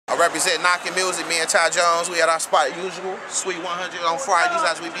Represent Knockin' Music, me and Ty Jones. We at our spot usual, Suite 100 on Fridays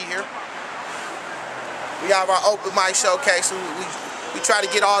as we be here. We have our open mic showcase. We try to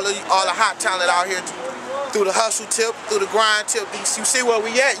get all the hot talent out here through the hustle tip, through the grind tip. You see where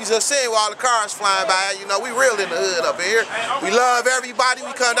we at. You just seeing where all the cars flying by. You know, we real in the hood up here. We love everybody.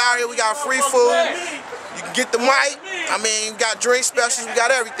 We come down here. We got free food. You can get the mic. I mean, we got drink specials. We got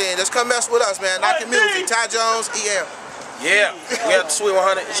everything. Just come mess with us, man. Knockin' Music. Ty Jones, EM. Yeah, we at the Suite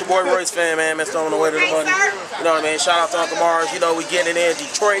 100. It's your boy Royce fan, man. Man, still on the way to the money. You know what I mean? Shout out to Uncle Mars. You know, we getting it in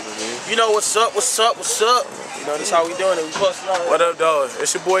Detroit. You know what's up, what's up, what's up. You know, this how we doing it. We busting up. What up, though?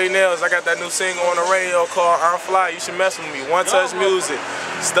 It's your boy Nails. I got that new single on the radio called I'm Fly. You should mess with me. One Touch Music.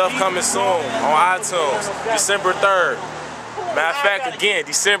 Stuff coming soon on iTunes. December 3rd. Matter of fact, again,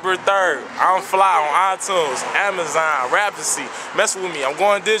 December 3rd, I'm Fly on iTunes, Amazon, Rhapsody. Mess with me. I'm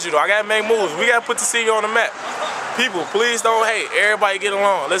going digital. I gotta make moves. We gotta put the city on the map. People, please don't hate. Everybody get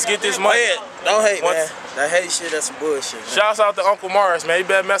along. Let's get this money. Don't hate, man. That hate shit, that's some bullshit. Man. Shouts out to Uncle Mars, man. You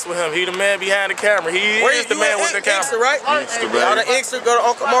better mess with him. He the man behind the camera. He is the man with the camera. Inkster, right? All the Inkster, go to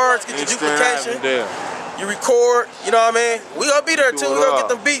Uncle Mars, get your duplication. You record, you know what I mean? We gonna be there too. We gonna get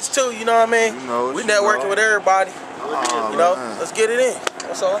them beats too, you know what I mean? We networking with everybody. You know, let's get it in.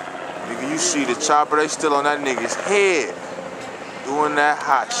 That's all. Nigga, you see the chopper, they still on that nigga's head. Doing that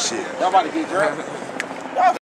hot shit. Y'all about to get drunk.